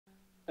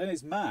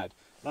it's mad.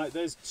 Like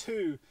there's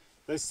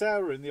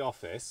Sarah in the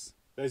office,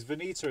 there's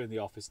Vanita in the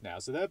office now,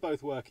 so they're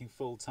both working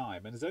full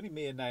time, and there's only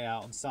me and Nay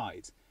out on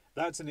site.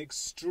 That's an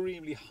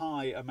extremely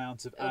high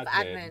amount of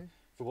admin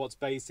for what's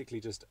basically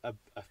just a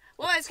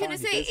well, I was going to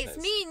say, business.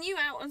 it's me and you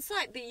out on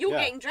site, but you're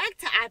getting dragged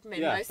to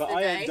admin most of the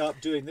day. But I end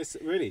up doing this,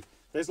 really.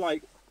 There's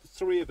like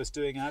 3 of us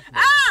doing admin.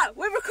 Ah,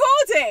 we're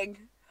recording!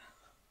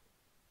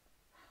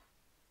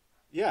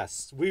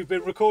 Yes, we've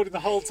been recording the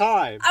whole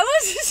time. I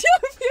wasn't sure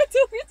if you were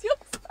talking to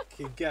yourself.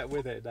 Fucking get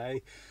with it,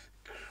 Nay.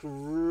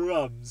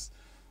 Crumbs.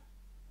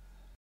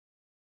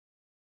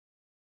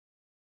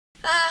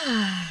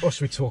 What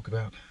should we talk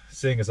about?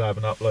 Seeing as I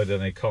haven't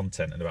uploaded any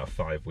content in about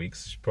 5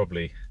 weeks, I should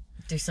probably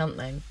do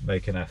something.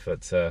 Make an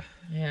effort to...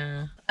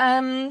 Yeah.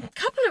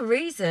 Couple of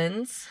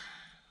reasons.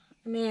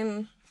 I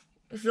mean,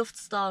 we've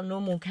lost our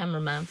normal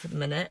cameraman for the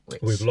minute.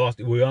 Which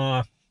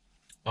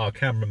Our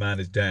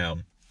cameraman is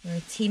down. We're a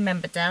team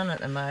member down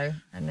at the Mo.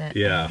 And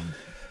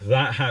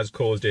that has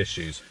caused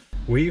issues.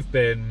 We've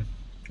been...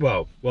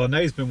 Well,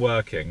 Nay's been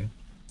working.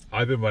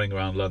 I've been running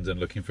around London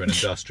looking for an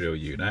industrial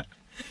unit.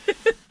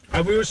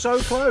 And we were so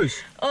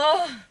close.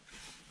 Oh.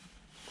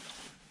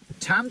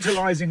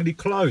 Tantalisingly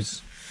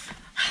close.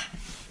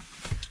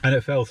 And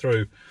it fell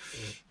through.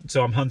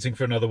 So I'm hunting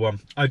for another one.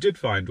 I did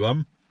find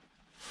one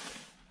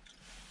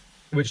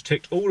which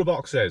ticked all the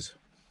boxes.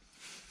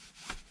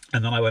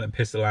 And then I went and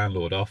pissed the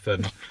landlord off,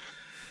 and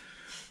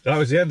that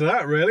was the end of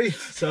that, really.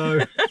 So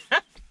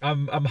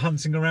I'm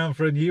hunting around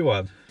for a new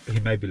one. He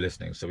may be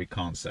listening, so we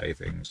can't say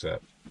things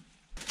that...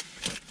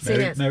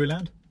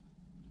 Maryland?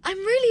 I'm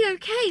really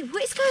okay.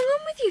 What is going on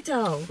with you,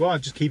 doll? Well,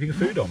 I'm just keeping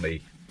food on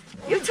me.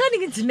 You're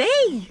turning into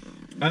me.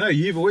 I know,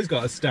 you've always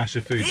got a stash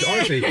of food.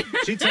 Honestly,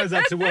 she turns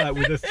up to work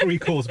with a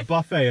 3-course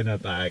buffet in her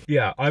bag.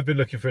 Yeah, I've been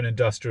looking for an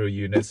industrial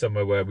unit,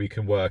 somewhere where we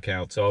can work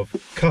out of.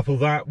 Couple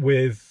that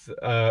with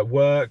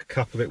work,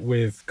 couple it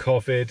with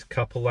COVID,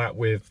 couple that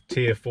with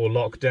tier 4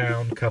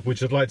 lockdown,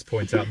 which I'd like to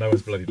point out no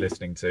one's bloody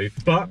listening to.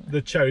 But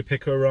the cherry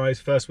picker arrives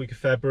first week of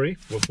February.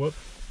 Whoop whoop.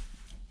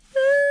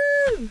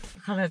 Woo!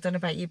 I don't know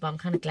about you, but I'm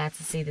kind of glad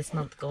to see this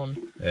month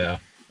gone. Yeah.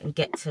 And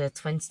get to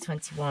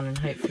 2021 and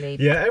hopefully...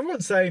 Yeah,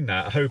 everyone's saying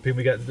that, hoping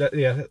we get...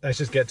 Yeah, let's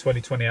just get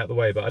 2020 out of the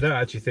way, but I don't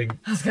actually think...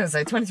 I was going to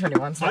say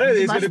 2021. I don't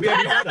think it's going to be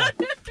any better.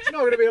 It's not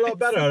going to be a lot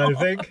better, I don't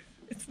think.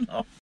 It's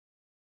not.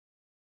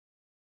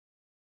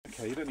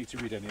 Okay, you don't need to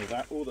read any of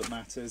that. All that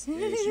matters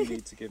is you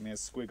need to give me a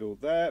squiggle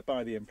there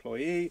by the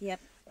employee. Yep.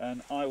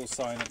 And I will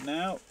sign it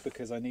now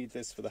because I need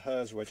this for the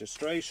HERS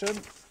registration.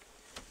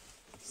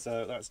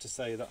 So that's to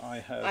say that I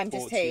have I'm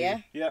just here, yeah?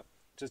 Yep.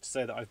 Just to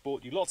say that I've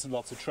bought you lots and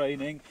lots of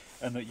training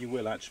and that you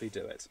will actually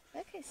do it.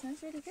 Okay,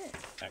 sounds really good.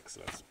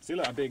 Excellent. See,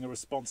 look, I'm being a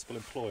responsible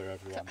employer,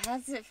 everyone. How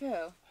does it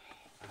feel?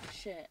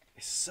 Shit.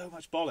 It's so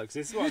much bollocks.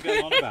 This is what I'm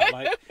going on about.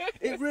 Like,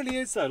 it really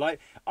is though. Like,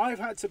 I've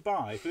had to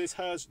buy for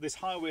this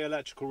highway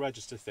electrical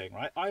register thing,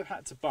 right? I've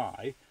had to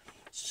buy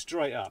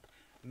straight up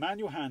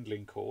manual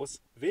handling course,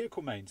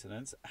 vehicle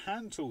maintenance,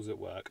 hand tools at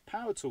work,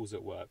 power tools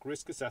at work,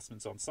 risk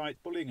assessments on site,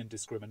 bullying and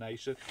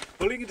discrimination.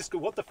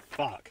 What the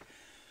fuck?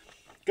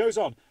 Goes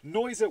on.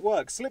 Noise at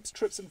work, slips,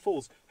 trips and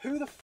falls. Who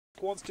the fuck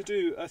wants to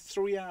do a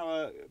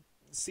 3-hour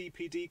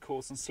CPD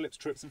course on slips,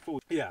 trips and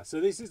falls? Yeah, so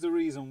this is the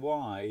reason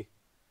why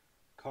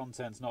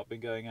content's not been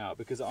going out,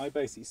 because I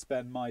basically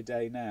spend my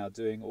day now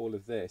doing all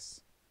of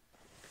this.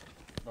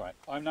 Right,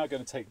 I'm now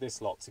going to take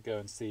this lot to go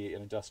and see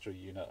an industrial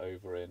unit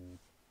over in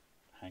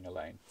Hanger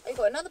Lane. Oh, you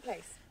got another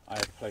place? I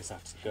have a place I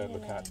have to go and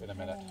look at in a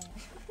minute.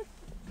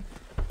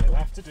 It'll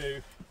have to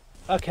do.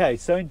 Okay,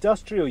 so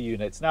industrial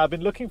units. Now, I've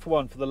been looking for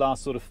one for the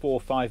last sort of 4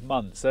 or 5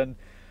 months, and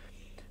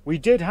we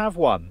did have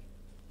one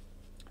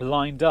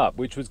lined up,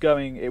 which was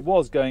going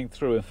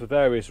through, and for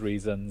various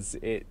reasons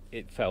it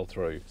fell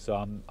through. So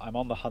I'm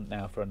on the hunt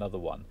now for another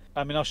one.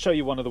 I mean, I'll show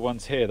you one of the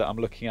ones here that I'm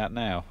looking at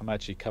now.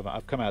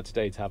 I've come out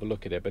today to have a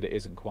look at it, but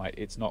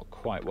it's not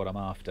quite what I'm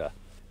after.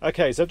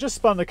 Okay, so I've just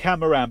spun the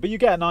camera around, but you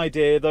get an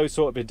idea, those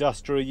sort of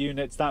industrial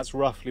units, that's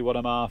roughly what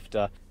I'm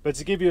after. But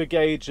to give you a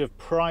gauge of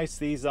price,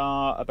 these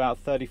are about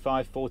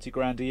 35, 40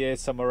 grand a year,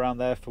 somewhere around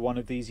there for one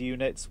of these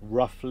units,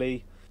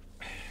 roughly.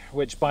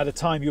 Which by the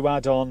time you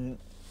add on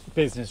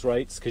business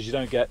rates, because you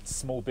don't get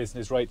small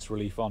business rates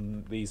relief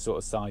on these sort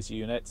of size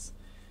units,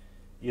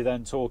 you're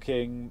then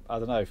talking, I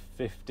don't know,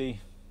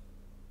 50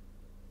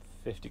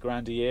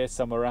 grand a year,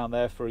 somewhere around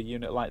there for a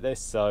unit like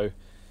this. So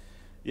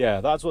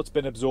yeah, that's what's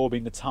been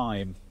absorbing the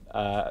time.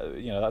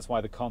 That's why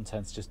the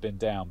content's just been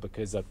down,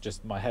 because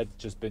my head's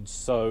just been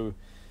so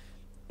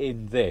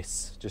in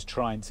this, just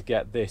trying to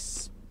get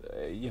this,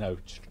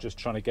 just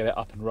trying to get it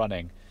up and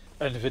running.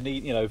 And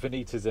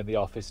Vanita's in the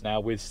office now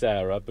with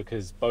Sarah,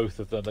 because both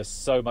of them, there's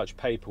so much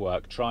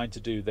paperwork trying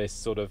to do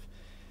this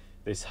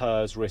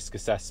HERS risk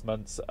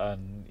assessments,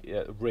 and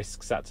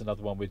risks, that's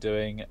another one we're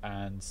doing,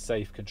 and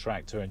safe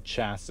contractor and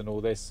CHAS and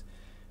all this.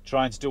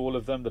 Trying to do all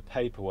of them, the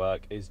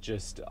paperwork is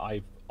just,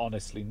 I've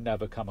honestly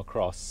never come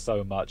across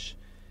so much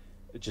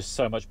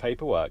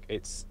paperwork.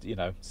 It's,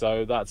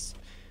 so that's,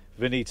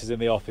 Vanita's in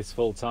the office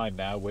full time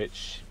now,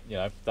 which,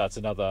 that's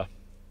another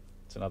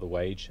It's another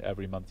wage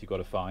every month you've got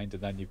to find.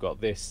 And then you've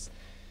got this.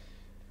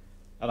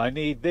 And I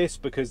need this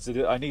because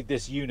I need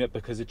this unit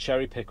because a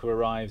cherry picker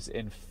arrives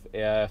in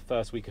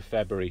first week of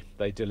February.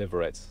 They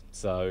deliver it.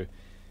 So,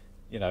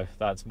 you know,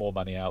 that's more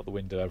money out the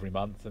window every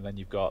month. And then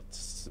you've got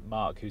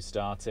Mark who's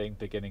starting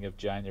beginning of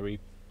January,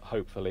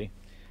 hopefully.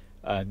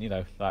 And, you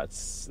know,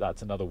 that's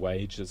another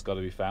wage that's got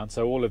to be found.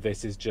 So all of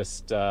this is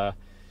just,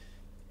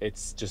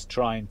 it's just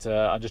trying to,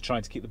 I'm just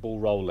trying to keep the ball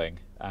rolling.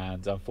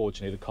 And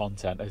unfortunately the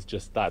content is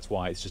just, that's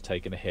why it's just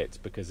taken a hit,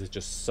 because there's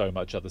just so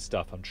much other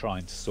stuff I'm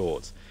trying to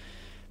sort.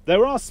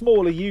 There are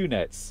smaller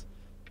units,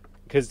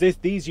 because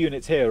these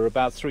units here are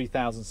about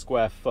 3,000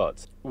 square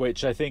foot,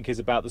 which I think is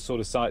about the sort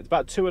of size,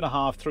 about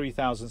 2,500,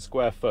 3,000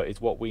 square foot is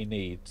what we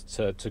need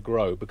to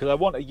grow, because I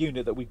want a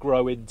unit that we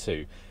grow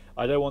into.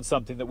 I don't want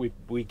something that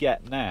we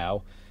get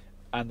now,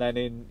 and then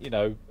in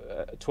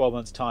 12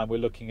 months' time we're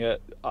looking at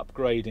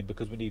upgrading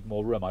because we need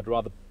more room. I'd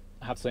rather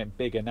have something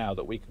bigger now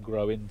that we can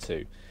grow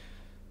into.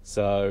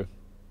 So,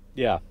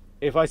 yeah.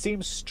 If I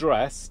seem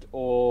stressed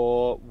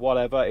or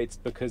whatever, it's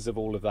because of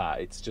all of that.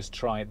 It's just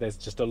there's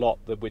just a lot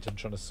which I'm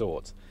trying to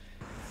sort.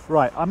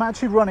 Right, I'm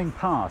actually running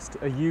past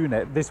a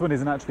unit. This one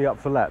isn't actually up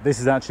for let. This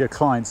is actually a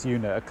client's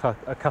unit,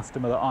 a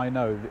customer that I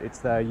know, it's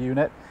their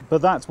unit.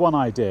 But that's one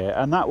idea.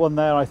 And that one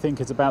there, I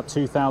think is about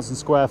 2,000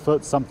 square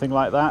foot, something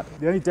like that.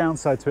 The only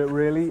downside to it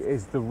really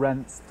is the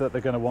rents that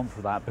they're going to want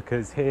for that,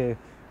 because here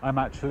I'm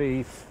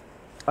actually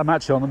on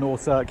the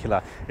North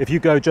Circular. If you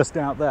go just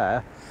out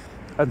there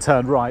and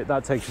turn right,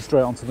 that takes you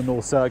straight onto the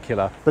North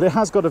Circular. But it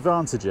has got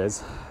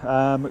advantages,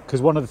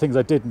 because one of the things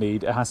I did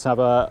need, it has to have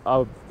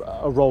a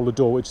roller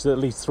door which is at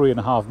least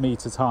 3.5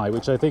 meters high,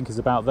 which I think is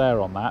about there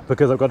on that,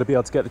 because I've got to be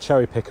able to get the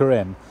cherry picker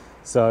in.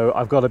 So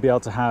I've got to be able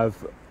to have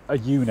a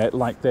unit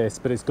like this,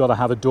 but it's got to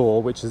have a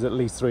door which is at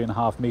least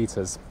 3.5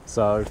 meters.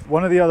 So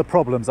one of the other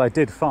problems I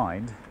did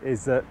find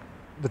is that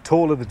the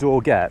taller the door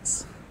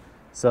gets,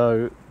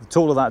 so the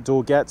taller that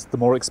door gets, the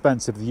more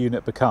expensive the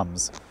unit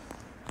becomes.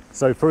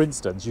 So for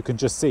instance, you can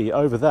just see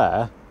over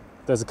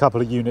there's a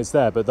couple of units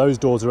there, but those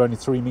doors are only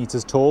 3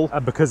 meters tall.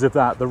 And because of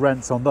that, the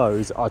rents on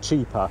those are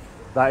cheaper.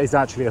 That is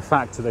actually a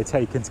factor they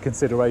take into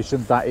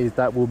consideration.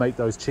 That will make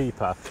those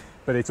cheaper.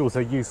 But it's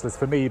also useless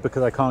for me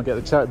because I can't get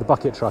the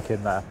bucket truck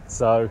in there.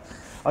 So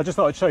I just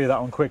thought I'd show you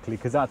that one quickly,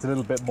 because that's a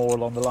little bit more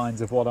along the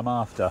lines of what I'm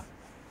after.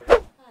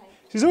 Hi.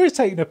 She's always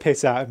taking a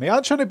piss out of me.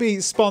 I'm trying to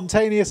be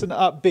spontaneous and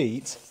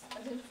upbeat.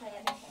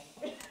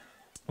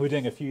 We're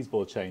doing a fuse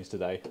board change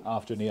today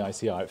after an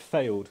EICR. It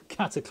failed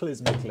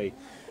cataclysmically,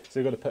 so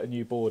we've got to put a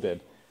new board in.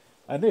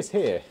 And this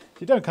here,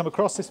 you don't come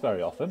across this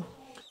very often.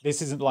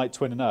 This isn't like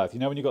twin and earth. You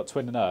know when you've got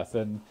twin and earth,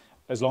 and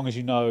as long as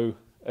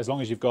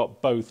you've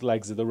got both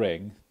legs of the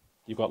ring,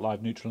 you've got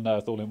live, neutral and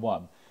earth all in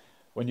one.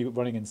 When you're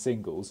running in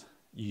singles,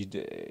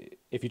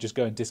 if you just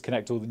go and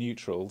disconnect all the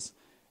neutrals,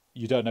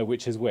 you don't know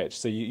which is which.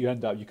 So you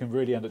can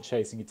really end up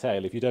chasing your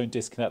tail if you don't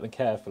disconnect them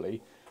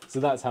carefully. So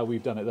that's how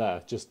we've done it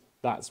there. Just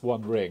that's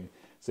one ring.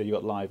 So you've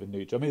got live and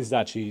neutral. I mean, this is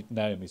actually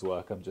Naomi's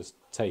work. I'm just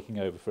taking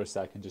over for a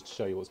second just to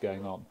show you what's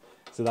going on.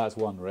 So that's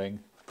one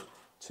ring,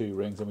 2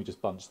 rings, and we just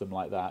bunch them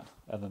like that.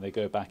 And then they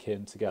go back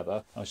in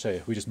together. I'll show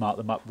you. We just mark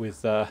them up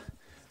with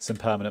some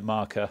permanent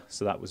marker.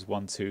 So that was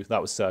 1, 2,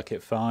 that was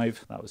circuit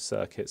 5. That was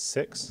circuit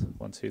 6.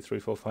 1, 2, 3,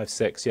 4, 5,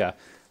 6, yeah.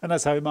 And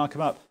that's how we mark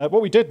them up.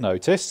 What we did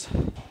notice,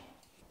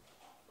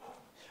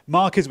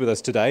 Mark is with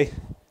us today.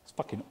 It's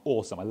fucking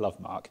awesome. I love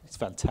Mark. It's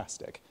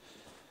fantastic.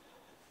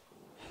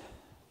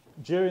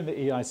 During the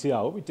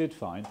EICR, what we did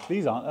find,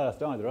 these aren't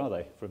earthed either, are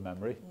they, from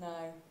memory? No.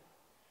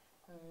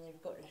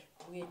 They've got this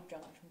weird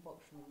junction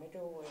box in the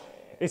middle.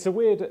 It's a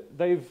weird,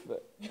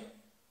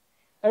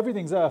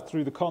 everything's earthed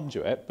through the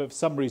conduit, but for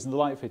some reason the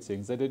light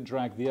fittings, they didn't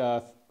drag the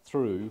earth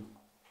through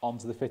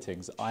onto the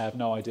fittings. I have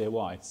no idea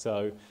why.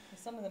 So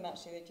some of them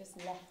actually, they just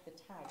left the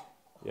tag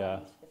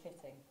behind the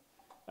fitting.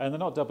 And they're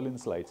not double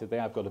insulated, they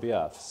have got to be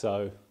earthed,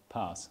 so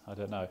pass, I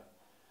don't know.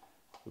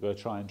 We're going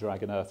to try and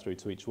drag an earth through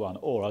to each one,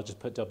 or I'll just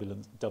put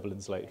double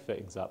insulated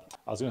fittings up.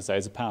 I was going to say,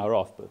 is the power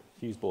off, but the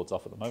fuse board's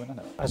off at the moment,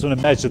 isn't it? I just want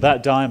to measure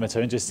that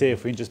diameter and just see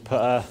if we can just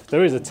put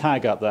there is a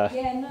tag up there.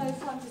 Yeah, no,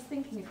 so I'm just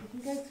thinking if we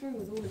can go through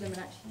with all of them and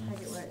actually tag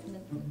it where it's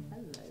meant to.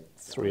 Hello.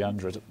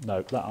 300.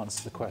 No, that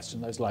answers the question.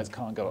 Those lights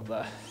can't go up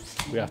there.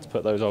 We have to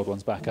put those old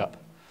ones back up.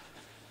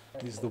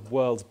 These are the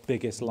world's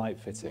biggest light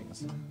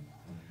fittings.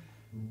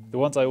 The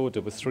ones I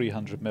ordered were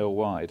 300mm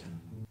wide.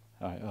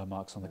 All right,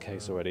 Mark's on the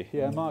case already.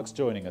 Yeah, Mark's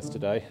joining us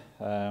today.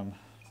 I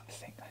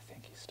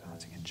think he's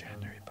starting in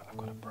January, but I've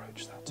got to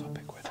broach that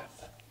topic with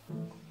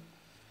him.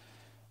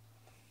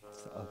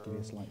 It's the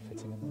ugliest light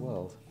fitting in the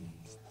world.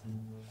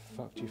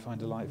 Fuck, do you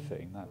find a light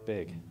fitting that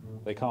big?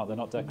 They're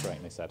not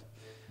decorating, they said.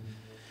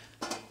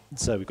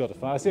 So we've got to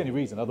find, that's the only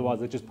reason,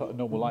 otherwise they just put a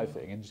normal light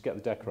fitting and just get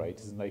the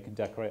decorators and they can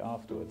decorate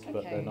afterwards, okay,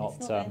 but they're not...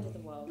 It's not the end of the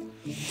world.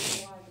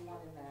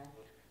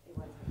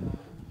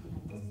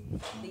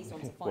 These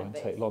ones it won't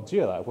take long. Do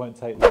you hear that? It won't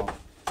take long.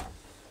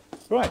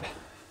 Right.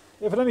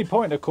 If at any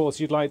point, of course,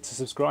 you'd like to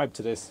subscribe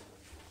to this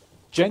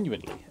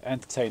genuinely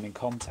entertaining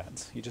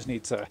content, you just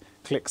need to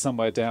click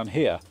somewhere down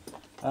here.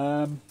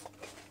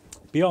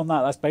 beyond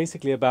that, that's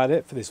basically about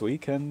it for this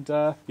week. And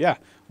yeah,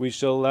 we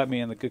shall, me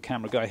and the good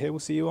camera guy here, will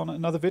see you on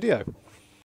another video.